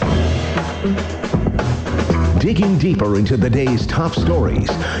Digging deeper into the day's top stories,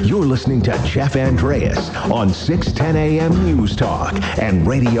 you're listening to Jeff Andreas on 610 AM News Talk and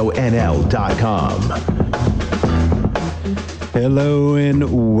RadioNL.com. Hello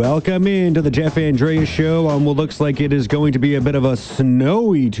and welcome into the Jeff Andreas Show on what looks like it is going to be a bit of a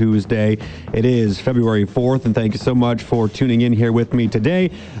snowy Tuesday. It is February 4th, and thank you so much for tuning in here with me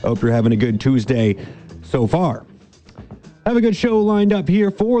today. I hope you're having a good Tuesday so far. I have a good show lined up here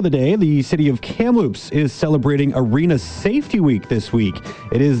for the day. The city of Kamloops is celebrating Arena Safety Week this week.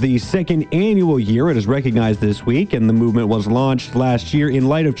 It is the second annual year it is recognized this week, and the movement was launched last year in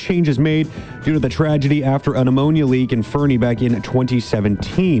light of changes made due to the tragedy after an ammonia leak in Fernie back in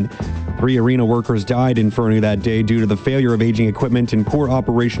 2017. 3 arena workers died in Fernie that day due to the failure of aging equipment and poor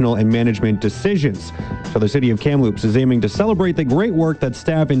operational and management decisions. So the city of Kamloops is aiming to celebrate the great work that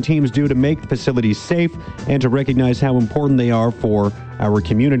staff and teams do to make the facilities safe and to recognize how important they are for our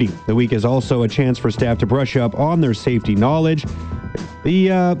community. The week is also a chance for staff to brush up on their safety knowledge. The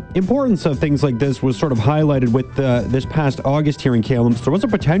importance of things like this was sort of highlighted with this past August here in Kamloops. There was a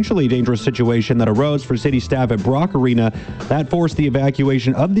potentially dangerous situation that arose for city staff at Brock Arena that forced the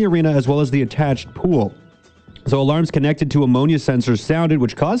evacuation of the arena as well as the attached pool. So alarms connected to ammonia sensors sounded,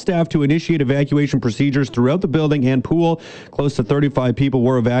 which caused staff to initiate evacuation procedures throughout the building and pool. Close to 35 people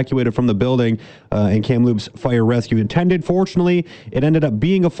were evacuated from the building, and Kamloops Fire Rescue attended. Fortunately, it ended up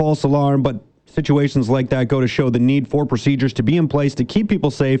being a false alarm, but situations like that go to show the need for procedures to be in place to keep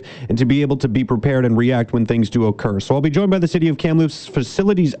people safe and to be able to be prepared and react when things do occur. So I'll be joined by the City of Kamloops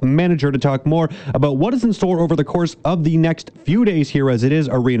Facilities Manager to talk more about what is in store over the course of the next few days here, as it is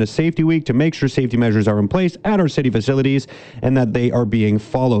Arena Safety Week, to make sure safety measures are in place at our city facilities and that they are being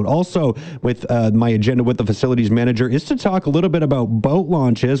followed. Also, with my agenda with the Facilities Manager is to talk a little bit about boat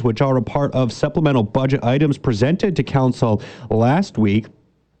launches, which are a part of supplemental budget items presented to Council last week.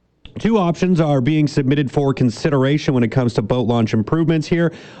 2 options are being submitted for consideration when it comes to boat launch improvements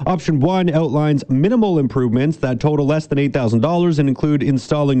here. Option 1 outlines minimal improvements that total less than $8,000 and include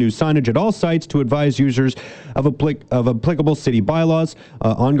installing new signage at all sites to advise users of applicable city bylaws,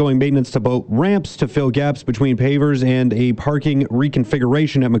 ongoing maintenance to boat ramps to fill gaps between pavers, and a parking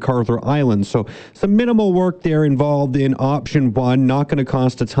reconfiguration at MacArthur Island. So some minimal work there involved in option 1, not going to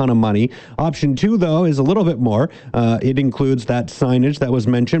cost a ton of money. Option 2, though, is a little bit more. It includes that signage that was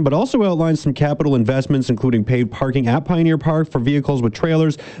mentioned, but also outlines some capital investments, including paved parking at Pioneer Park for vehicles with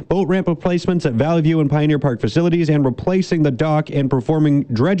trailers, boat ramp replacements at Valley View and Pioneer Park facilities, and replacing the dock and performing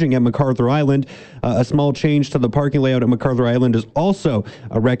dredging at MacArthur Island. A small change to the parking layout at MacArthur Island is also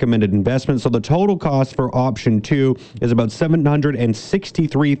a recommended investment. So the total cost for option 2 is about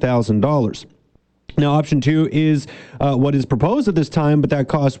 $763,000. Now, option 2 is what is proposed at this time, but that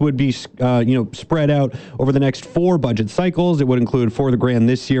cost would be, spread out over the next 4 budget cycles. It would include $4,000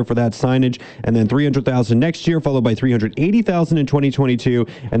 this year for that signage, and then $300,000 next year, followed by $380,000 in 2022,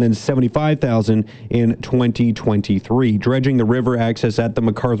 and then $75,000 in 2023. Dredging the river access at the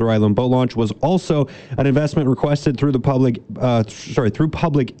MacArthur Island boat launch was also an investment requested through the public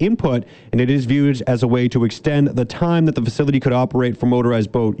input, and it is viewed as a way to extend the time that the facility could operate for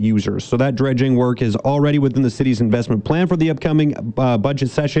motorized boat users. So that dredging work is already within the city's investment plan for the upcoming budget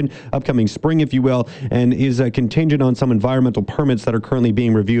session, upcoming spring, if you will, and is contingent on some environmental permits that are currently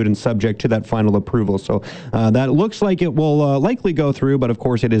being reviewed and subject to that final approval. So that looks like it will likely go through, but of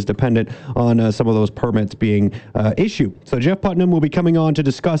course it is dependent on some of those permits being issued. So Jeff Putnam will be coming on to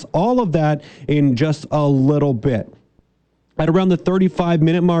discuss all of that in just a little bit. At around the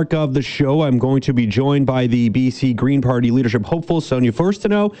 35-minute mark of the show, I'm going to be joined by the BC Green Party leadership hopeful, Sonia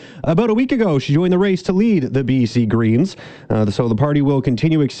Furstenau. About a week ago, she joined the race to lead the BC Greens. So the party will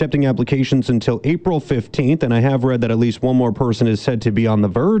continue accepting applications until April 15th, and I have read that at least one more person is said to be on the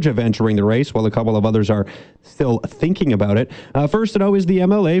verge of entering the race, while a couple of others are still thinking about it. Furstenau is the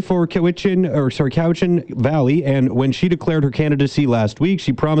MLA for Cowichan Valley, and when she declared her candidacy last week,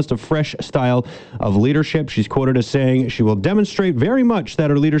 she promised a fresh style of leadership. She's quoted as saying she will demonstrate very much that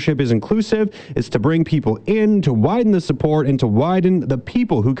her leadership is inclusive, is to bring people in, to widen the support, and to widen the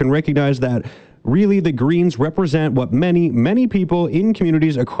people who can recognize that really the Greens represent what many, many people in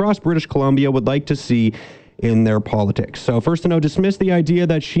communities across British Columbia would like to see in their politics. So Furstenau dismissed the idea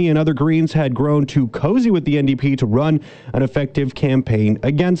that she and other Greens had grown too cozy with the NDP to run an effective campaign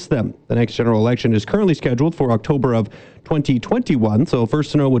against them. The next general election is currently scheduled for October of 2021. So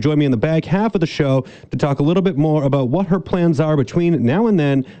Furstenau will join me in the back half of the show to talk a little bit more about what her plans are between now and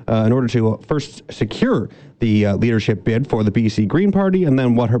then in order to first secure the leadership bid for the BC Green Party, and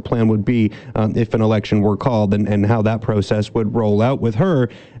then what her plan would be if an election were called, and how that process would roll out with her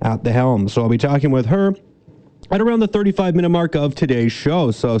at the helm. So I'll be talking with her at around the 35-minute mark of today's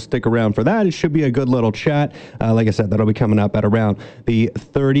show. So stick around for that. It should be a good little chat. Like I said, that'll be coming up at around the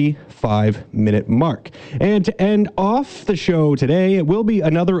 35-minute mark. And to end off the show today, it will be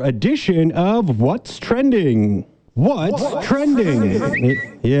another edition of What's Trending. What's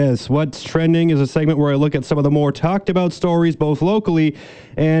trending? Yes, What's Trending is a segment where I look at some of the more talked about stories, both locally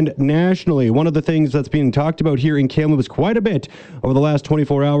and nationally. One of the things that's being talked about here in Kamloops quite a bit over the last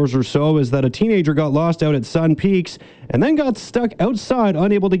 24 hours or so is that a teenager got lost out at Sun Peaks and then got stuck outside,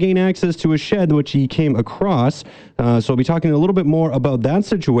 unable to gain access to a shed which he came across. So we'll be talking a little bit more about that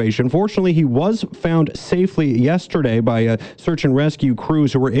situation. Fortunately, he was found safely yesterday by search and rescue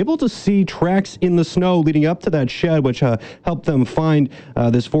crews who were able to see tracks in the snow leading up to that shed, which helped them find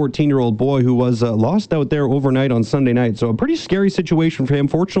this 14-year-old boy who was lost out there overnight on Sunday night. So a pretty scary situation for him.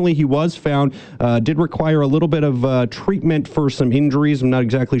 Fortunately, he was found, did require a little bit of treatment for some injuries. I'm not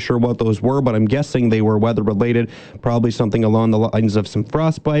exactly sure what those were, but I'm guessing they were weather-related, probably something along the lines of some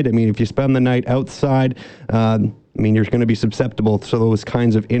frostbite. I mean, if you spend the night outside, you're going to be susceptible to those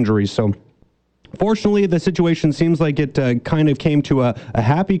kinds of injuries. So fortunately, the situation seems like it kind of came to a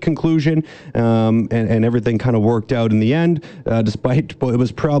happy conclusion, and everything kind of worked out in the end, despite it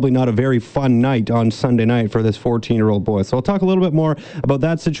was probably not a very fun night on Sunday night for this 14-year-old boy. So I'll talk a little bit more about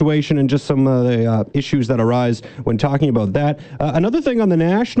that situation and just some of the issues that arise when talking about that. Another thing on the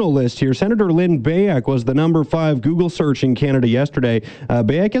national list here, Senator Lynn Bayek was the number 5 Google search in Canada yesterday.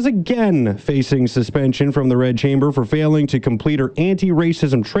 Bayek is again facing suspension from the Red Chamber for failing to complete her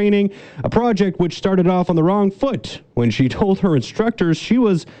anti-racism training, a project which started off on the wrong foot when she told her instructors she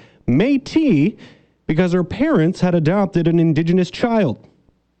was Métis because her parents had adopted an Indigenous child.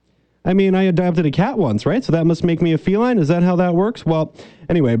 I mean, I adopted a cat once, right? So that must make me a feline? Is that how that works? Well,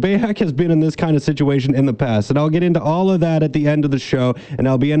 anyway, Bayek has been in this kind of situation in the past, and I'll get into all of that at the end of the show, and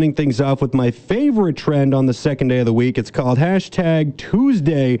I'll be ending things off with my favorite trend on the second day of the week. It's called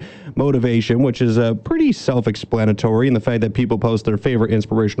 #Tuesday Motivation, which is pretty self-explanatory in the fact that people post their favorite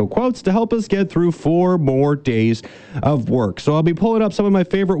inspirational quotes to help us get through 4 more days of work. So I'll be pulling up some of my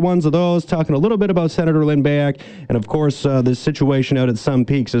favorite ones of those, talking a little bit about Senator Lynn Bayek, and of course, this situation out at Sun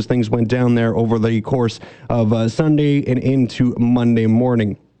Peaks as things went down there over the course of Sunday and into Monday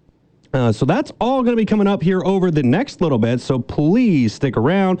morning. So that's all going to be coming up here over the next little bit, so please stick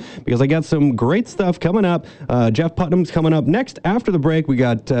around because I got some great stuff coming up. Jeff Putnam's coming up next after the break. We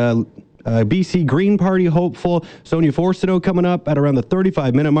got BC Green Party hopeful Sonia Forstado coming up at around the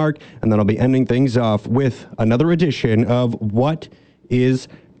 35-minute mark, and then I'll be ending things off with another edition of What is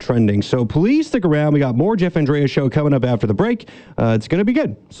Trending. So please stick around. We got more Jeff Andrea show coming up after the break. It's going to be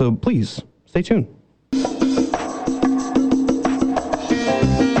good, so please stay tuned.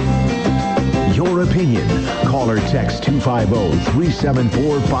 Your opinion. Call or text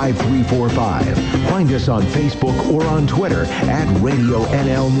 250-374-5345. Find us on Facebook or on Twitter at Radio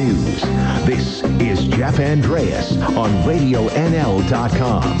NL News. This is Jeff Andreas on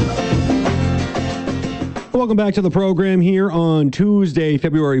RadioNL.com. Welcome back to the program here on Tuesday,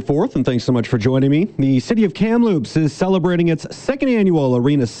 February 4th, and thanks so much for joining me. The City of Kamloops is celebrating its 2nd annual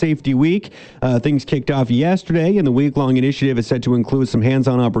Arena Safety Week. Things kicked off yesterday, and the week-long initiative is set to include some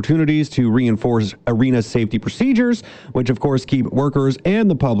hands-on opportunities to reinforce arena safety procedures, which of course keep workers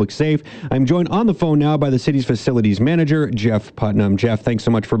and the public safe. I'm joined on the phone now by the city's facilities manager, Jeff Putnam. Jeff, thanks so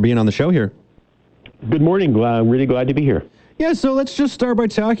much for being on the show here. Good morning. Really glad to be here. Yeah, so let's just start by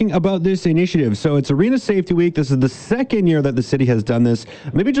talking about this initiative. So it's Arena Safety Week. This is the 2nd year that the city has done this.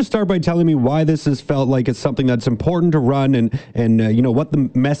 Maybe just start by telling me why this has felt like it's something that's important to run and what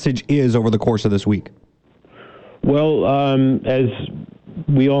the message is over the course of this week. Well, as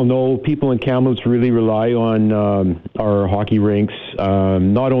we all know, people in Kamloops really rely on our hockey rinks,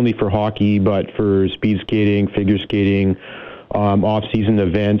 not only for hockey, but for speed skating, figure skating, off-season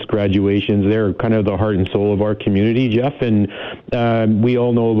events, graduations. They're kind of the heart and soul of our community, Jeff. And we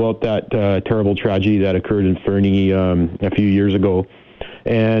all know about that terrible tragedy that occurred in Fernie a few years ago.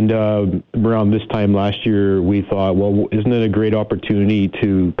 And around this time last year, we thought, well, isn't it a great opportunity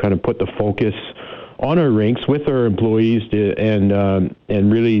to kind of put the focus on our rinks with our employees and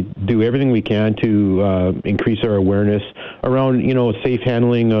really do everything we can to increase our awareness around, safe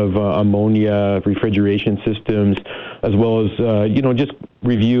handling of ammonia, refrigeration systems, as well as, just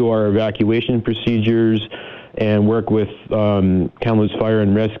review our evacuation procedures and work with Kamloops Fire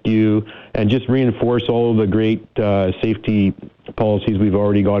and Rescue and just reinforce all of the great safety policies we've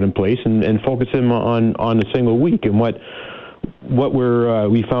already got in place and focus them on a single week. And what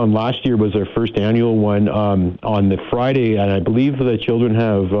we found last year was our first annual one on the Friday, and I believe the children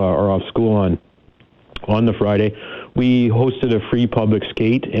are off school on the Friday. We hosted a free public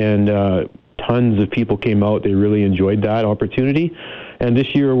skate and tons of people came out. They really enjoyed that opportunity. And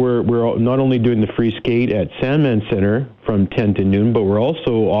this year we're not only doing the free skate at Sandman Center from 10 to noon, but we're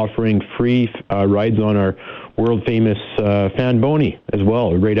also offering free rides on our world famous Fan Boni as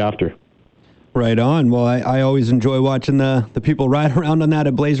well, right after. Right on. Well, I always enjoy watching the people ride around on that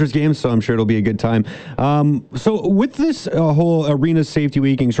at Blazers games, so I'm sure it'll be a good time. So with this whole Arena Safety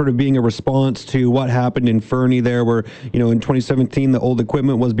Week and sort of being a response to what happened in Fernie there, where, in 2017, the old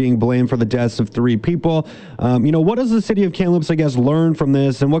equipment was being blamed for the deaths of 3 people, what does the city of Kamloops, I guess, learn from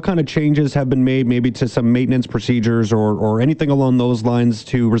this, and what kind of changes have been made maybe to some maintenance procedures or anything along those lines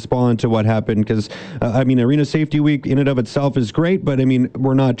to respond to what happened? Because, Arena Safety Week in and of itself is great, but,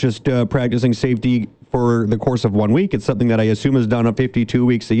 we're not just practicing safety for the course of 1 week. It's something that I assume is done 52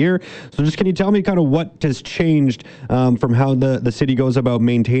 weeks a year. So just can you tell me kind of what has changed from how the city goes about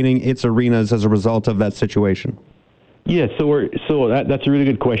maintaining its arenas as a result of that situation? Yeah, that's a really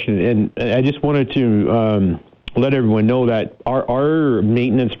good question. And I just wanted to let everyone know that our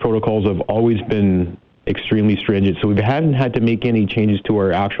maintenance protocols have always been extremely stringent. So we haven't had to make any changes to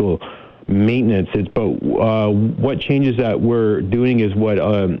our actual maintenance. But what changes that we're doing is what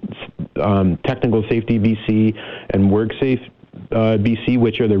Technical Safety BC and WorkSafe BC,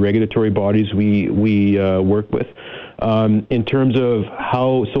 which are the regulatory bodies we work with, in terms of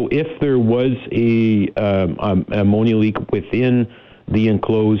how. So if there was a ammonia leak within the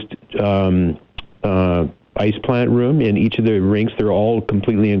enclosed ice plant room in each of the rinks, they're all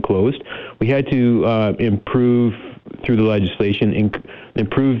completely enclosed. We had to improve through the legislation,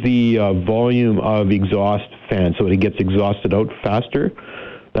 improve the volume of exhaust fans so it gets exhausted out faster.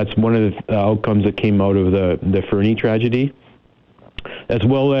 That's one of the outcomes that came out of the Fernie tragedy. As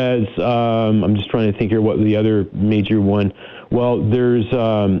well as, I'm just trying to think here what the other major one. Well, there's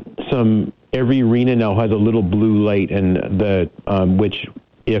every arena now has a little blue light, and which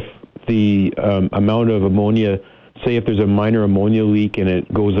if the amount of ammonia, say if there's a minor ammonia leak and it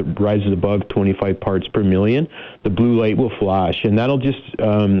rises above 25 parts per million, the blue light will flash, and that'll just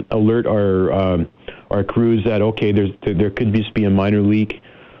alert our crews that there could just be a minor leak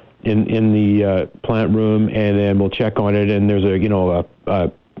in the plant room, and then we'll check on it, and there's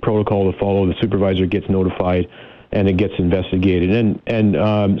a protocol to follow. The supervisor gets notified, and it gets investigated.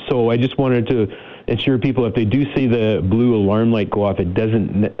 And so I just wanted to ensure people, if they do see the blue alarm light go off, it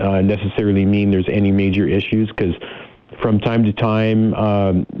doesn't necessarily mean there's any major issues, because from time to time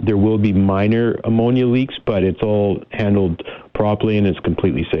there will be minor ammonia leaks, but it's all handled properly and it's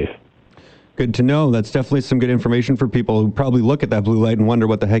completely safe. Good to know. That's definitely some good information for people who probably look at that blue light and wonder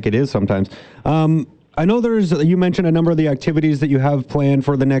what the heck it is sometimes. I know you mentioned a number of the activities that you have planned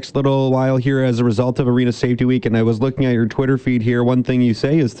for the next little while here as a result of Arena Safety Week, and I was looking at your Twitter feed here. One thing you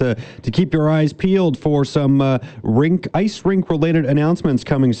say is to keep your eyes peeled for some ice rink related announcements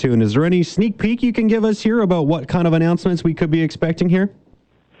coming soon. Is there any sneak peek you can give us here about what kind of announcements we could be expecting here?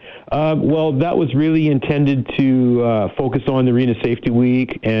 Well, that was really intended to focus on the Arena Safety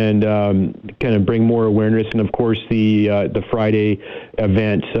Week and kind of bring more awareness, and of course the Friday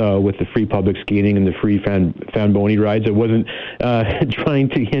event with the free public skating and the free Fan Boni rides. It wasn't trying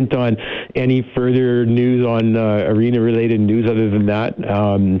to hint on any further news on arena-related news other than that.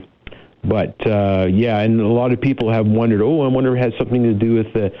 But and a lot of people have wondered, I wonder if it has something to do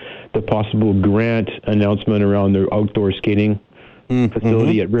with the possible grant announcement around the outdoor skating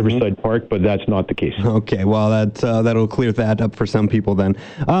facility at Riverside Park, but that's not the case. Okay, well, that'll clear that up for some people then.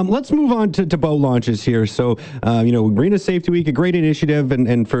 Let's move on to boat launches here. So, Arena Safety Week, a great initiative,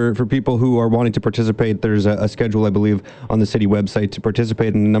 and for people who are wanting to participate, there's a schedule, I believe, on the city website to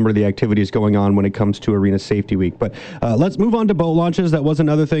participate in a number of the activities going on when it comes to Arena Safety Week. But let's move on to boat launches. That was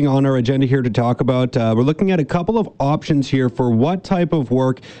another thing on our agenda here to talk about. We're looking at a couple of options here for what type of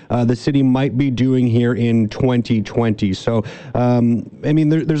work the city might be doing here in 2020. So,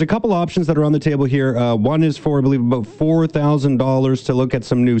 there's a couple options that are on the table here. One is for, I believe, about $4,000 to look at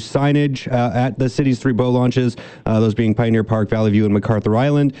some new signage at the city's 3 boat launches, those being Pioneer Park, Valley View, and MacArthur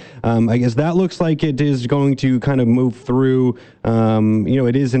Island. I guess that looks like it is going to kind of move through.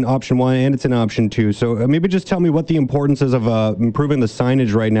 It is in option 1 and it's in option 2. So maybe just tell me what the importance is of improving the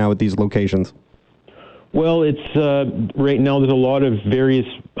signage right now at these locations. Well, it's right now there's a lot of various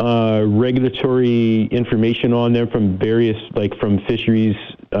regulatory information on there from various, from fisheries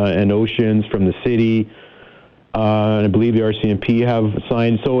and oceans, from the city, and I believe the RCMP have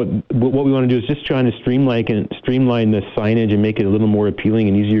signed. So what we want to do is just trying to streamline the signage and make it a little more appealing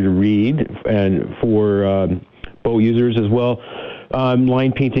and easier to read, and for boat users as well.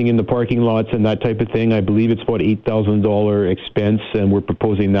 Line painting in the parking lots and that type of thing. I believe it's about $8,000 expense, and we're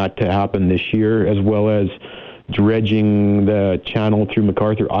proposing that to happen this year, as well as dredging the channel through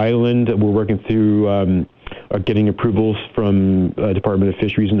MacArthur Island. We're working through getting approvals from Department of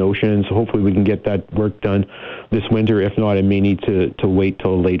Fisheries and Oceans. So hopefully we can get that work done this winter. If not, it may need to wait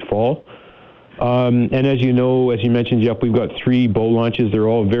till late fall. And as you know, as you mentioned, Jeff, we've got 3 boat launches. They're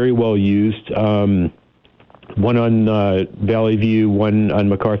all very well used. One on Valley View, one on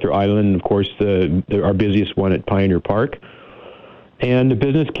MacArthur Island, and of course our busiest one at Pioneer Park. And the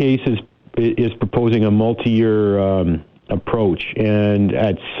business case is proposing a multi-year approach, and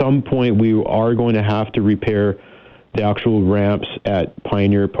at some point we are going to have to repair the actual ramps at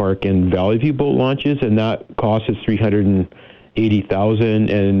Pioneer Park and Valley View boat launches, and that cost is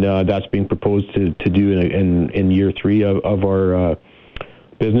 $380,000, and that's being proposed to do in year 3 of our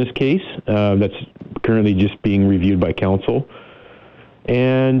business case. That's currently just being reviewed by council.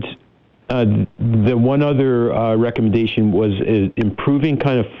 And the one other recommendation was improving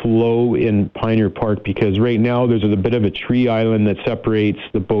kind of flow in Pioneer Park, because right now there's a bit of a tree island that separates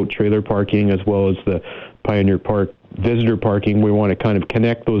the boat trailer parking as well as the Pioneer Park visitor parking. We want to kind of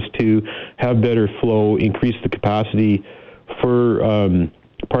connect those two, have better flow, increase the capacity for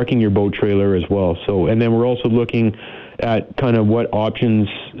parking your boat trailer as well. So, and then we're also looking at kind of what options,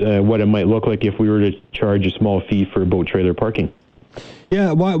 what it might look like if we were to charge a small fee for boat trailer parking.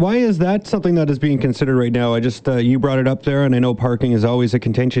 Yeah, why is that something that is being considered right now? I just, you brought it up there, and I know parking is always a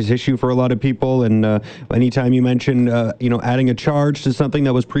contentious issue for a lot of people, and anytime you mention, adding a charge to something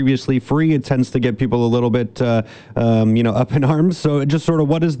that was previously free, it tends to get people a little bit, up in arms. So just sort of,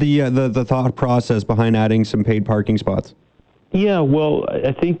 what is the thought process behind adding some paid parking spots? Yeah, well,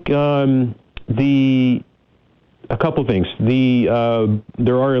 I think a couple things.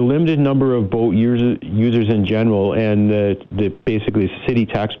 There are a limited number of boat users in general, and basically city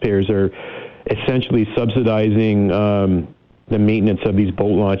taxpayers are essentially subsidizing the maintenance of these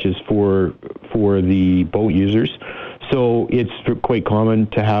boat launches for the boat users. So it's quite common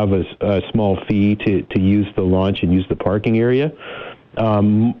to have a small fee to use the launch and use the parking area.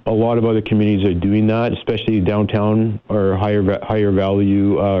 A lot of other communities are doing that, especially downtown or higher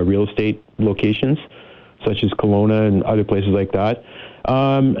value real estate locations, such as Kelowna and other places like that.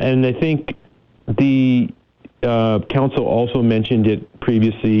 And I think the council also mentioned it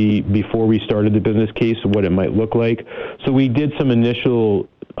previously before we started the business case of what it might look like. So we did some initial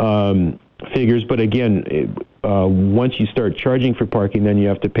figures, but again, once you start charging for parking, then you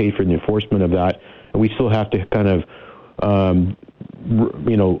have to pay for the enforcement of that. And we still have to kind of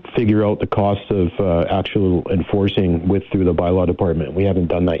figure out the cost of actual enforcing through the bylaw department. We haven't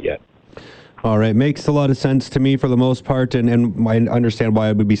done that yet. All right. Makes a lot of sense to me for the most part, and I understand why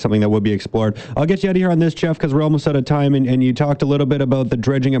it would be something that would be explored. I'll get you out of here on this, Jeff, because we're almost out of time, and you talked a little bit about the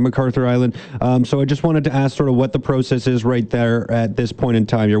dredging at MacArthur Island. So I just wanted to ask sort of what the process is right there at this point in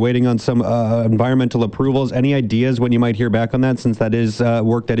time. You're waiting on some environmental approvals. Any ideas when you might hear back on that, since that is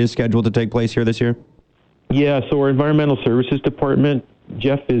work that is scheduled to take place here this year? Yeah, so our Environmental Services Department,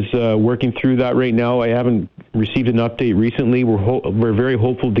 Jeff, is working through that right now. I haven't received an update recently. We're very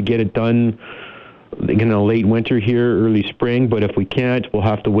hopeful to get it done in a late winter here, early spring, but if we can't, we'll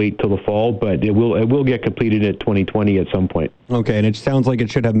have to wait till the fall, but it will get completed in 2020 at some point. Okay, and it sounds like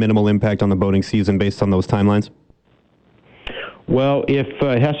it should have minimal impact on the boating season based on those timelines? Well, if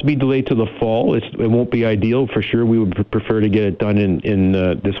it has to be delayed to the fall, it won't be ideal for sure. We would prefer to get it done in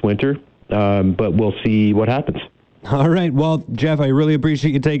this winter, but we'll see what happens. All right. Well, Jeff, I really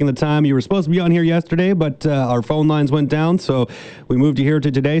appreciate you taking the time. You were supposed to be on here yesterday, but our phone lines went down, so we moved you here to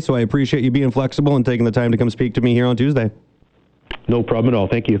today. So I appreciate you being flexible and taking the time to come speak to me here on Tuesday. No problem at all.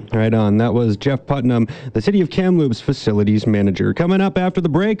 Thank you. Right on. That was Jeff Putnam, the City of Kamloops Facilities Manager. Coming up after the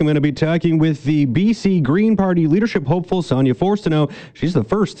break, I'm going to be talking with the BC Green Party leadership hopeful, Sonia Forstenow. She's the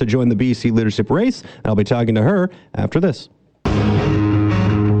first to join the BC leadership race. I'll be talking to her after this.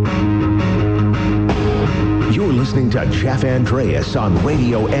 You're listening to Jeff Andreas on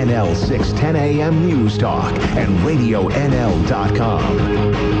Radio NL 610 AM News Talk and RadioNL.com.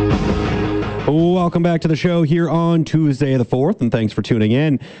 Welcome back to the show here on Tuesday the 4th, and thanks for tuning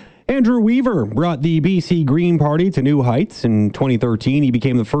in. Andrew Weaver brought the BC Green Party to new heights. In 2013, he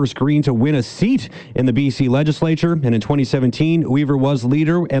became the first Green to win a seat in the BC legislature. And in 2017, Weaver was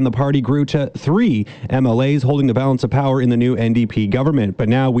leader, and the party grew to 3 MLAs holding the balance of power in the new NDP government. But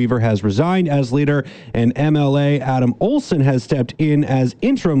now Weaver has resigned as leader, and MLA Adam Olsen has stepped in as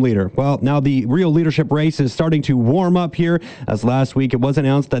interim leader. Well, now the real leadership race is starting to warm up here, as last week it was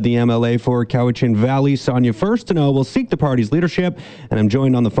announced that the MLA for Cowichan Valley, Sonia Forstenow, will seek the party's leadership. And I'm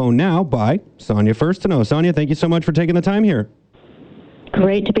joined on the phone now by Sonia Forstenow. Sonia, thank you so much for taking the time here.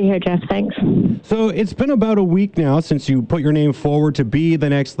 Great to be here, Jeff. Thanks. So it's been about a week now since you put your name forward to be the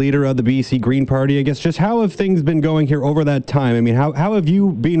next leader of the BC Green Party. I guess just how have things been going here over that time? I mean, how have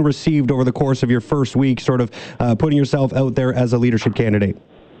you been received over the course of your first week, sort of putting yourself out there as a leadership candidate?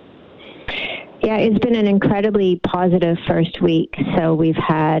 Yeah, it's been an incredibly positive first week. So we've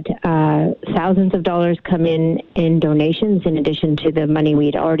had thousands of dollars come in donations in addition to the money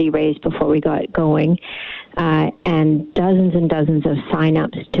we'd already raised before we got going. And dozens of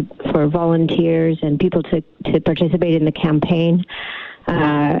sign-ups for volunteers and people to participate in the campaign.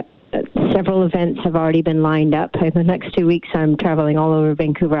 Several events have already been lined up. In the next 2 weeks, I'm traveling all over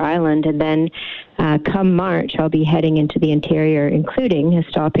Vancouver Island, and then come March, I'll be heading into the interior, including a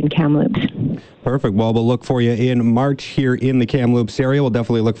stop in Kamloops. Perfect. Well, we'll look for you in March here in the Kamloops area. We'll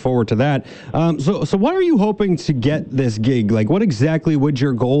definitely look forward to that. So what are you hoping to get this gig? Like, what exactly would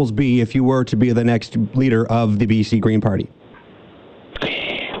your goals be if you were to be the next leader of the BC Green Party?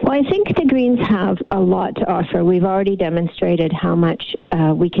 Well, I think the Greens have a lot to offer. We've already demonstrated how much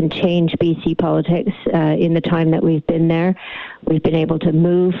we can change BC politics in the time that we've been there. We've been able to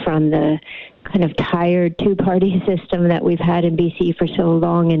move from the kind of tired two-party system that we've had in BC for so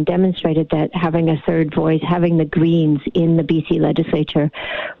long and demonstrated that having a third voice, having the Greens in the BC legislature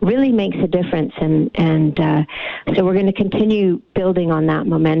really makes a difference. And so we're going to continue building on that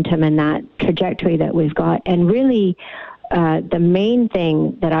momentum and that trajectory that we've got. And really, the main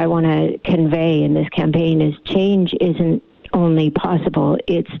thing that I want to convey in this campaign is change isn't only possible,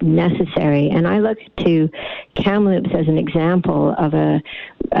 it's necessary. And I look to Kamloops as an example of a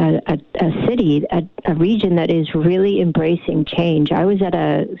city, a region that is really embracing change. I was at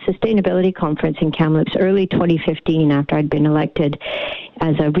a sustainability conference in Kamloops early 2015 after I'd been elected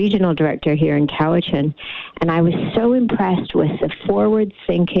as a regional director here in Cowichan, and I was so impressed with the forward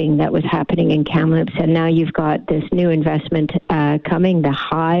thinking that was happening in Kamloops. And now you've got this new investment coming, the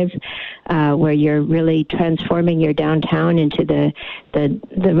Hive, where you're really transforming your downtown into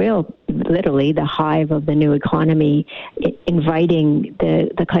the real, literally the hive of the new economy, inviting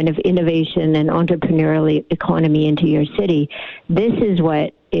the kind of innovation and entrepreneurial economy into your city. This is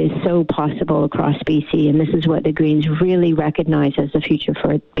what is so possible across BC, and this is what the Greens really recognize as the future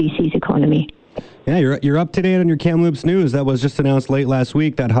for BC's economy. Yeah, you're up to date on your Kamloops news. That was just announced late last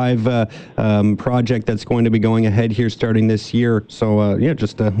week, that Hive project that's going to be going ahead here starting this year. So,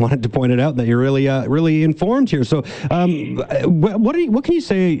 just wanted to point it out that you're really informed here. So, what can you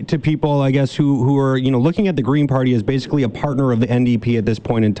say to people, I guess, who are, looking at the Green Party as basically a partner of the NDP at this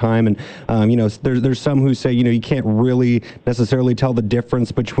point in time? And, there's some who say, you can't really necessarily tell the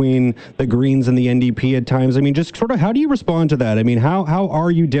difference between the Greens and the NDP at times. I mean, just sort of how do you respond to that? I mean, how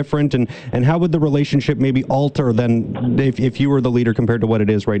are you different, and how would the relationship maybe alter than if you were the leader compared to what it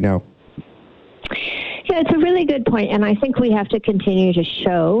is right now? Yeah, it's a really good point, and I think we have to continue to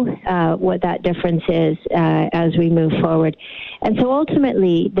show what that difference is as we move forward. And so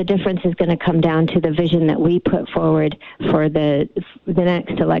ultimately, the difference is going to come down to the vision that we put forward for the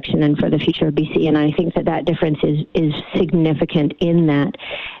next election and for the future of BC. And I think that difference is significant in that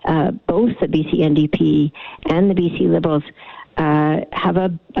both the BC NDP and the BC Liberals have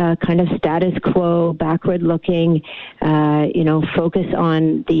a kind of status quo, backward-looking, focus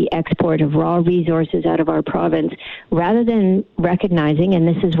on the export of raw resources out of our province, rather than recognizing, and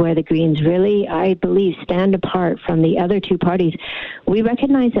this is where the Greens really, I believe, stand apart from the other two parties. We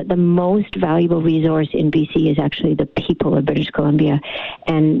recognize that the most valuable resource in BC is actually the people of British Columbia.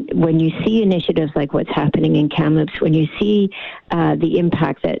 And when you see initiatives like what's happening in Kamloops, when you see the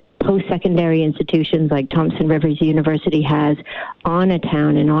impact that post-secondary institutions like Thompson Rivers University has on a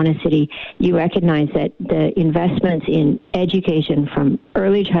town and on a city, you recognize that the investments in education from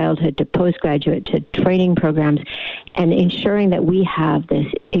early childhood to postgraduate to training programs and ensuring that we have this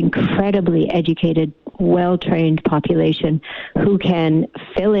incredibly educated, well-trained population who can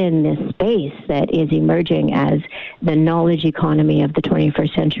fill in this space that is emerging as the knowledge economy of the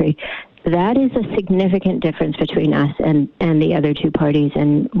 21st century. That is a significant difference between us and the other two parties,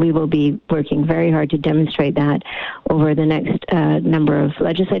 and we will be working very hard to demonstrate that over the next number of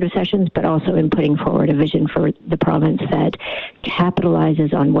legislative sessions, but also in putting forward a vision for the province that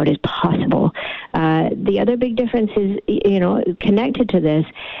capitalizes on what is possible. The other big difference is, connected to this,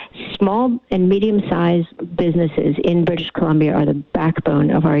 small and medium-sized businesses in British Columbia are the backbone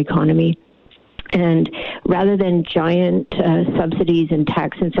of our economy. And rather than giant subsidies and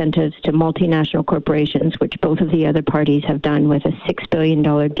tax incentives to multinational corporations, which both of the other parties have done with a $6 billion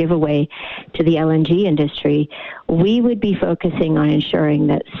giveaway to the LNG industry, we would be focusing on ensuring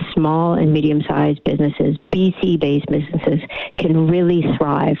that small and medium-sized businesses, BC-based businesses, can really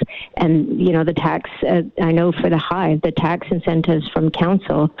thrive. And, the tax, I know for the Hive, the tax incentives from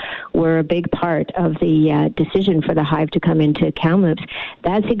Council were a big part of the decision for the Hive to come into Kamloops.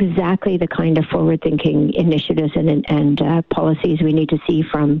 That's exactly the kind of forward-thinking initiatives and policies we need to see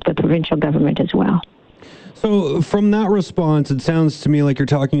from the provincial government as well. So from that response, it sounds to me like you're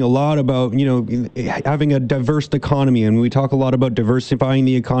talking a lot about, having a diverse economy. And we talk a lot about diversifying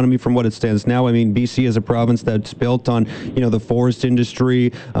the economy from what it stands now. I mean, BC is a province that's built on, the forest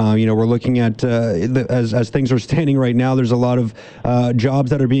industry. We're looking at, as things are standing right now, there's a lot of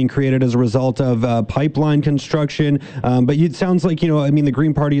jobs that are being created as a result of pipeline construction. But it sounds like, the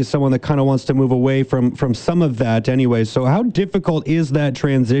Green Party is someone that kind of wants to move away from some of that anyway. So how difficult is that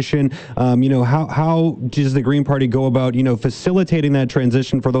transition? How does the Green Party go about, facilitating that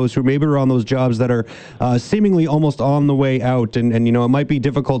transition for those who maybe are on those jobs that are seemingly almost on the way out? And it might be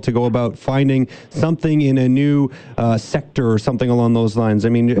difficult to go about finding something in a new sector or something along those lines. I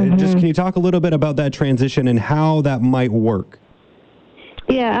mean, just can you talk a little bit about that transition and how that might work?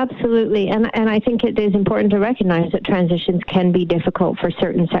 Yeah, absolutely. And I think it is important to recognize that transitions can be difficult for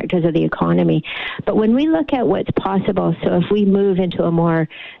certain sectors of the economy. But when we look at what's possible, so if we move into a more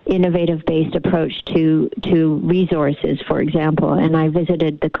innovative-based approach to resources, for example, and I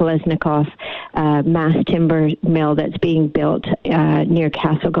visited the Kolesnikov mass timber mill that's being built near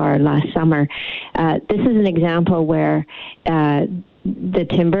Castlegar last summer. This is an example where the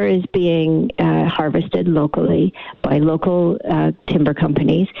timber is being harvested locally by local timber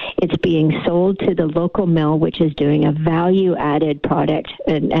companies. It's being sold to the local mill, which is doing a value-added product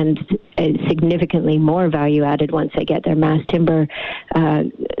and significantly more value-added once they get their mass timber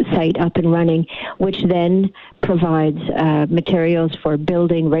site up and running, which then provides materials for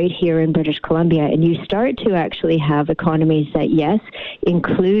building right here in British Columbia. And you start to actually have economies that, yes,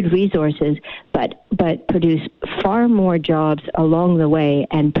 include resources, but produce far more jobs along the way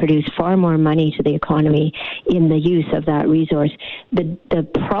and produce far more money to the economy in the use of that resource. The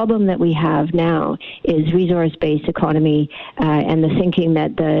problem that we have now is resource-based economy and the thinking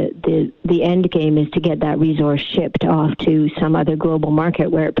that the end game is to get that resource shipped off to some other global market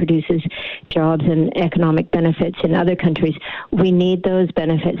where it produces jobs and economic benefits in other countries. We need those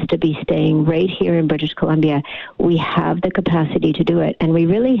benefits to be staying right here in British Columbia. We have the capacity to do it, and we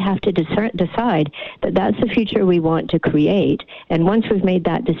really have to decide that that's the future we want to create. And once we've made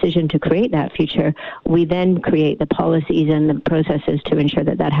that decision to create that future, we then create the policies and the processes to ensure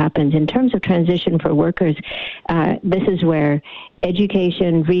that that happens. In terms of transition for workers, this is where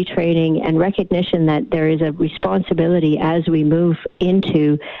education, retraining, and recognition that there is a responsibility as we move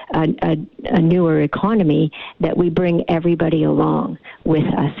into a newer economy that we bring everybody along with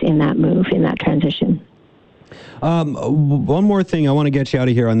us in that move, in that transition. One more thing, I want to get you out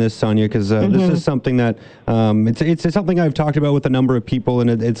of here on this, Sonia, because this is something that it's something I've talked about with a number of people,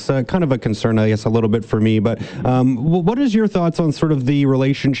 and it's kind of a concern, I guess, a little bit for me. But what is your thoughts on sort of the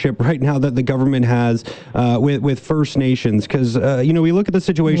relationship right now that the government has with First Nations? Because we look at the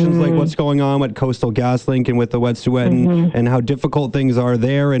situations like what's going on with Coastal GasLink and with the Wet'suwet'en and how difficult things are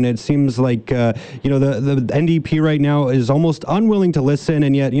there, and it seems like the NDP right now is almost unwilling to listen,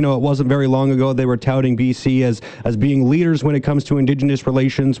 and yet it wasn't very long ago they were touting BC as being leaders when it comes to Indigenous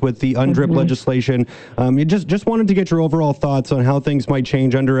relations with the UNDRIP legislation. Just wanted to get your overall thoughts on how things might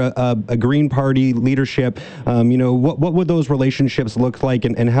change under a Green Party leadership. What would those relationships look like,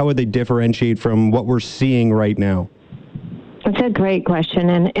 and how would they differentiate from what we're seeing right now? That's a great question,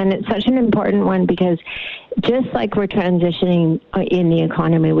 and it's such an important one because just like we're transitioning in the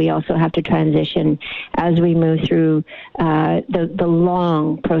economy, we also have to transition as we move through the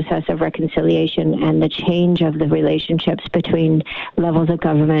long process of reconciliation and the change of the relationships between levels of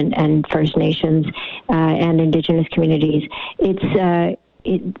government and First Nations and Indigenous communities.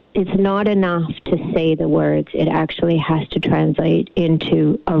 It's not enough to say the words. It actually has to translate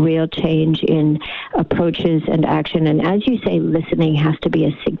into a real change in approaches and action. And as you say, listening has to be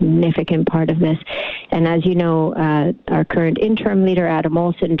a significant part of this. And as you know, our current interim leader, Adam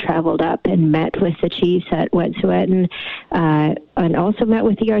Olsen, traveled up and met with the chiefs at Wet'suwet'en and also met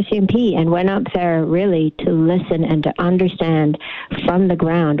with the RCMP and went up there really to listen and to understand from the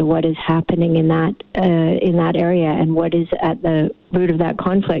ground what is happening in that area and what is at the root of that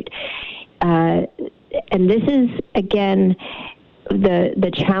conflict. And this is, again,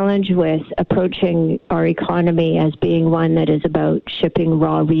 the challenge with approaching our economy as being one that is about shipping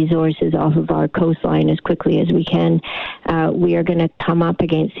raw resources off of our coastline as quickly as we can, we are going to come up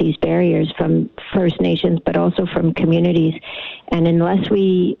against these barriers from First Nations, but also from communities. And unless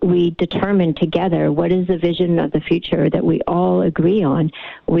we determine together what is the vision of the future that we all agree on,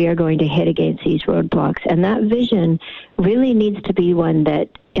 we are going to hit against these roadblocks. And that vision really needs to be one that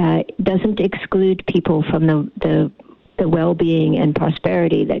doesn't exclude people from the well-being and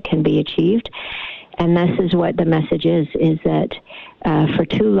prosperity that can be achieved. And this is what the message is that for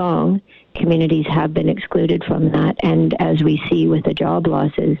too long, communities have been excluded from that. And as we see with the job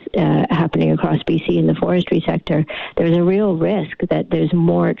losses happening across BC in the forestry sector, there's a real risk that there's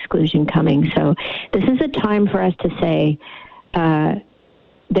more exclusion coming. So this is a time for us to say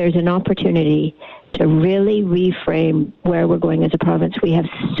there's an opportunity to really reframe where we're going as a province. We have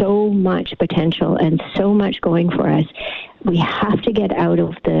so much potential and so much going for us. We have to get out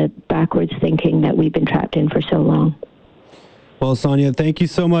of the backwards thinking that we've been trapped in for so long. Well, Sonia, thank you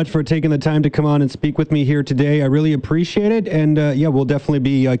so much for taking the time to come on and speak with me here today. I really appreciate it. And we'll definitely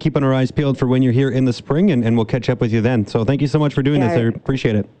be keeping our eyes peeled for when you're here in the spring, and we'll catch up with you then. So thank you so much for doing this. I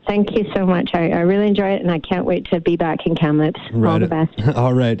appreciate it. Thank you so much. I really enjoy it, and I can't wait to be back in Kamloops. Right. All the best.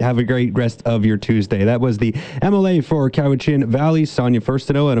 All right. Have a great rest of your Tuesday. That was the MLA for Cowichan Valley, Sonia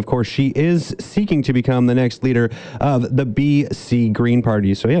Furstenau, and of course, she is seeking to become the next leader of the BC Green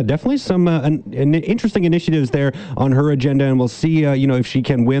Party. So yeah, definitely some interesting initiatives there on her agenda, and we'll see, if she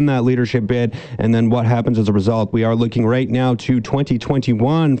can win that leadership bid and then what happens as a result. We are looking right now to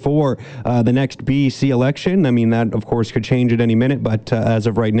 2021 for the next BC election. I mean, that, of course, could change at any minute, but as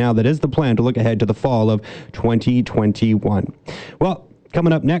of right now, that is the plan to look ahead to the fall of 2021. Well,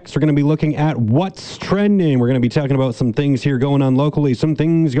 coming up next, we're going to be looking at what's trending. We're going to be talking about some things here going on locally, some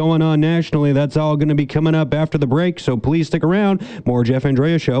things going on nationally. That's all going to be coming up after the break, so please stick around. More Jeff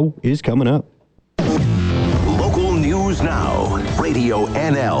Andrea Show is coming up. Local news now. Radio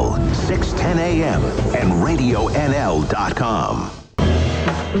NL, 610 AM, and RadioNL.com.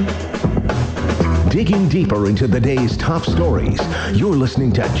 Digging deeper into the day's top stories, you're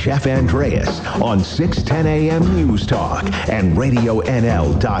listening to Jeff Andreas on 610 AM News Talk and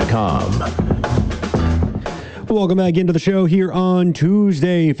RadioNL.com. Welcome back into the show here on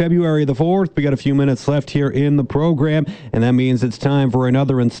Tuesday, February the 4th. We got a few minutes left here in the program, and that means it's time for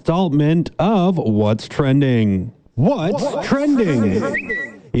another installment of What's Trending. What's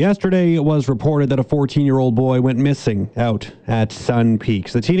trending? Yesterday, it was reported that a 14-year-old boy went missing out at Sun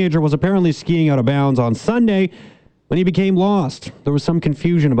Peaks. The teenager was apparently skiing out of bounds on Sunday when he became lost. There was some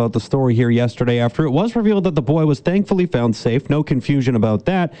confusion about the story here yesterday after it was revealed that the boy was thankfully found safe. No confusion about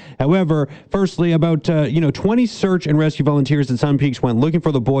that. However, firstly, about 20 search and rescue volunteers at Sun Peaks went looking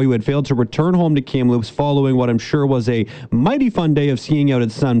for the boy who had failed to return home to Kamloops following what I'm sure was a mighty fun day of skiing out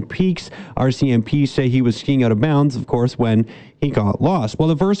at Sun Peaks. RCMP say he was skiing out of bounds, of course, when he got lost. Well,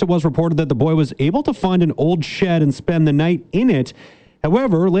 at first it was reported that the boy was able to find an old shed and spend the night in it.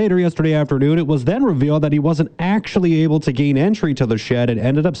 However, later yesterday afternoon, it was then revealed that he wasn't actually able to gain entry to the shed and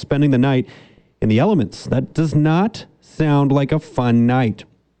ended up spending the night in the elements. That does not sound like a fun night.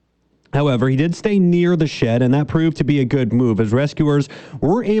 However, he did stay near the shed, and that proved to be a good move, as rescuers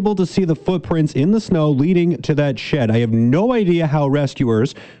were able to see the footprints in the snow leading to that shed. I have no idea how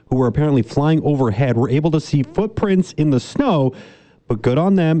rescuers, who were apparently flying overhead, were able to see footprints in the snow, but good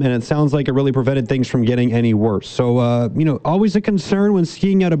on them, and it sounds like it really prevented things from getting any worse. So, always a concern when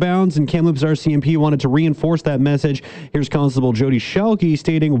skiing out of bounds, and Kamloops RCMP wanted to reinforce that message. Here's Constable Jody Shelke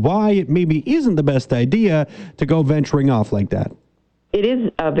stating why it maybe isn't the best idea to go venturing off like that. It is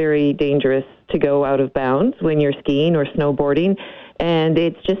very dangerous to go out of bounds when you're skiing or snowboarding. And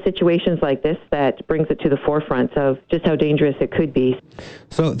it's just situations like this that brings it to the forefront of just how dangerous it could be.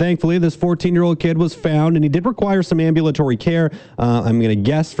 So thankfully, this 14-year-old kid was found, and he did require some ambulatory care. I'm going to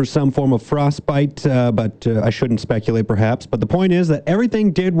guess for some form of frostbite, but I shouldn't speculate perhaps. But the point is that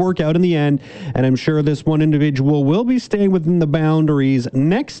everything did work out in the end, and I'm sure this one individual will be staying within the boundaries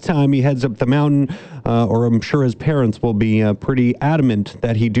next time he heads up the mountain, or I'm sure his parents will be pretty adamant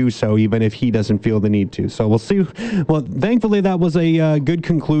that he do so, even if he doesn't feel the need to. So we'll see. Well, thankfully, that was a good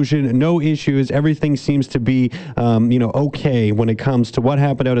conclusion. No issues. Everything seems to be, okay when it comes to what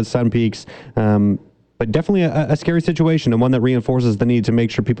happened out at Sun Peaks. But definitely a scary situation, and one that reinforces the need to make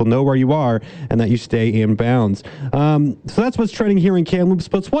sure people know where you are and that you stay in bounds. So that's what's trending here in Kamloops.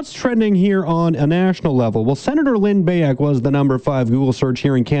 But what's trending here on a national level? Well, Senator Lynn Bayek was the number 5 Google search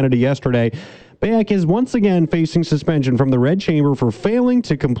here in Canada yesterday. Bayak is once again facing suspension from the Red Chamber for failing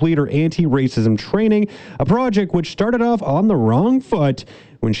to complete her anti-racism training, a project which started off on the wrong foot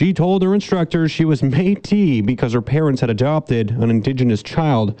when she told her instructors she was Métis because her parents had adopted an Indigenous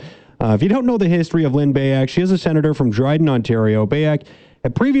child. If you don't know the history of Lynn Bayak, she is a senator from Dryden, Ontario. Bayak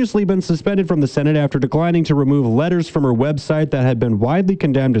had previously been suspended from the Senate after declining to remove letters from her website that had been widely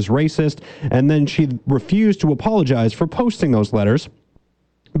condemned as racist, and then she refused to apologize for posting those letters.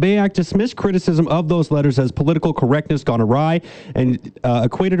 Bayak dismissed criticism of those letters as political correctness gone awry and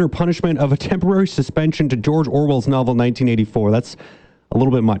equated her punishment of a temporary suspension to George Orwell's novel 1984. That's a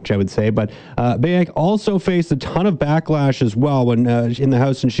little bit much, I would say. But Bayak also faced a ton of backlash as well when in the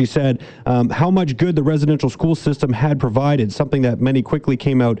House, and she said how much good the residential school system had provided, something that many quickly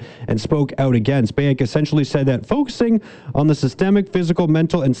came out and spoke out against. Bayak essentially said that focusing on the systemic physical,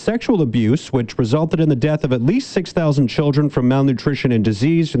 mental, and sexual abuse, which resulted in the death of at least 6,000 children from malnutrition and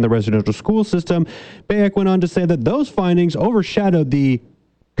disease in the residential school system, Bayak went on to say that those findings overshadowed the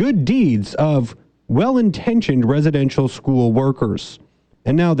good deeds of well-intentioned residential school workers.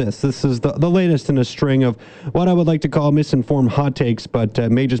 And now this is the latest in a string of what I would like to call misinformed hot takes, but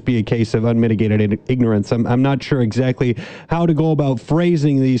may just be a case of unmitigated ignorance. I'm not sure exactly how to go about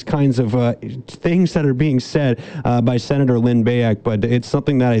phrasing these kinds of things that are being said by Senator Lynn Bayak, but it's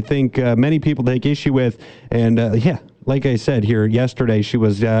something that I think many people take issue with. And like I said here yesterday, she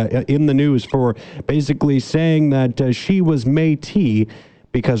was in the news for basically saying that she was Métis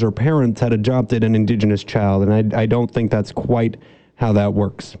because her parents had adopted an Indigenous child, and I don't think that's quite how that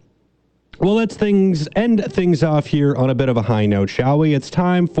works. Well, let's end things off here on a bit of a high note, shall we? It's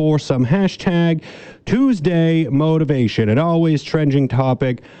time for some hashtag Tuesday motivation, an always trending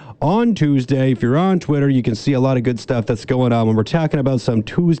topic on Tuesday. If you're on Twitter, you can see a lot of good stuff that's going on when we're talking about some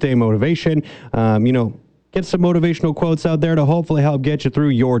Tuesday motivation. Get some motivational quotes out there to hopefully help get you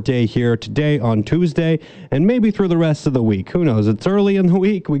through your day here today on Tuesday and maybe through the rest of the week. Who knows? It's early in the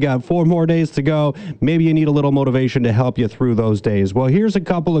week. We got 4 more days to go. Maybe you need a little motivation to help you through those days. Well, here's a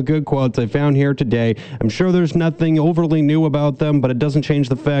couple of good quotes I found here today. I'm sure there's nothing overly new about them, but it doesn't change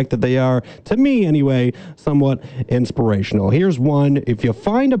the fact that they are, to me anyway, somewhat inspirational. Here's one. If you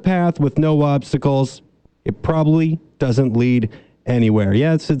find a path with no obstacles, it probably doesn't lead anywhere.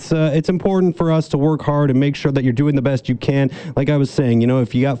 Yes, it's important for us to work hard and make sure that you're doing the best you can. Like I was saying,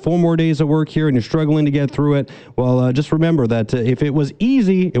 if you got 4 more days of work here and you're struggling to get through it, well, just remember that if it was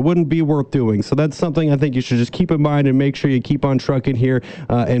easy, it wouldn't be worth doing. So that's something I think you should just keep in mind and make sure you keep on trucking here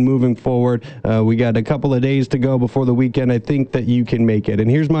and moving forward. We got a couple of days to go before the weekend. I think that you can make it. And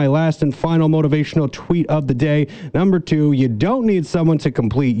here's my last and final motivational tweet of the day. Number 2, you don't need someone to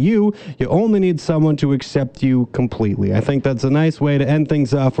complete you. You only need someone to accept you completely. I think that's a nice way to end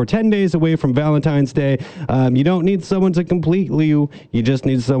things off. We're 10 days away from Valentine's Day. You don't need someone to complete you. You just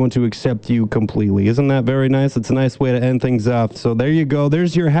need someone to accept you completely. Isn't that very nice? It's a nice way to end things off. So there you go.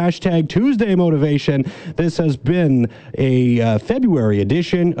 There's your hashtag Tuesday motivation. This has been a February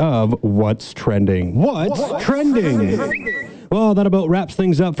edition of What's Trending. What's Trending? Well, that about wraps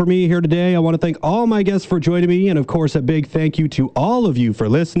things up for me here today. I want to thank all my guests for joining me, and of course, a big thank you to all of you for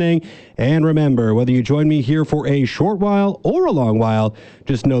listening. And remember, whether you join me here for a short while or a long while,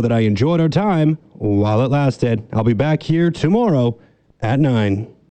 just know that I enjoyed our time while it lasted. I'll be back here tomorrow at 9.